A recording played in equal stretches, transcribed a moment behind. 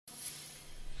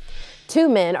Two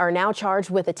men are now charged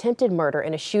with attempted murder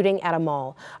in a shooting at a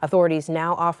mall. Authorities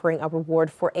now offering a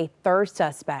reward for a third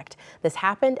suspect. This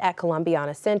happened at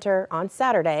Columbiana Center on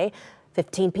Saturday.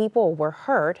 15 people were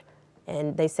hurt,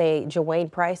 and they say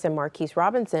Jawayne Price and Marquise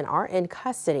Robinson are in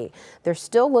custody. They're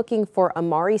still looking for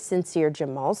Amari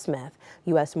Sincere-Jamal Smith.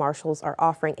 U.S. Marshals are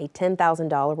offering a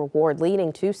 $10,000 reward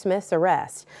leading to Smith's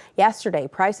arrest. Yesterday,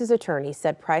 Price's attorney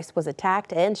said Price was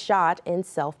attacked and shot in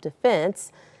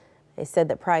self-defense. They said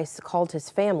that Price called his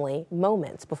family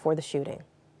moments before the shooting.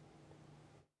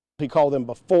 He called them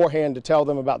beforehand to tell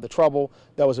them about the trouble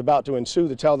that was about to ensue,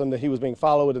 to tell them that he was being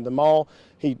followed in the mall.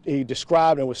 He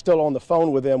described and was still on the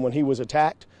phone with them when he was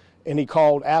attacked, and he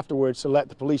called afterwards to let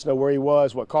the police know where he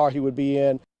was, what car he would be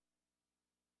in.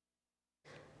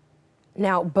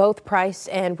 Now, both Price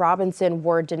and Robinson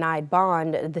were denied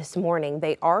bond this morning.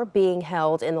 They are being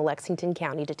held in the Lexington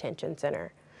County Detention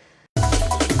Center.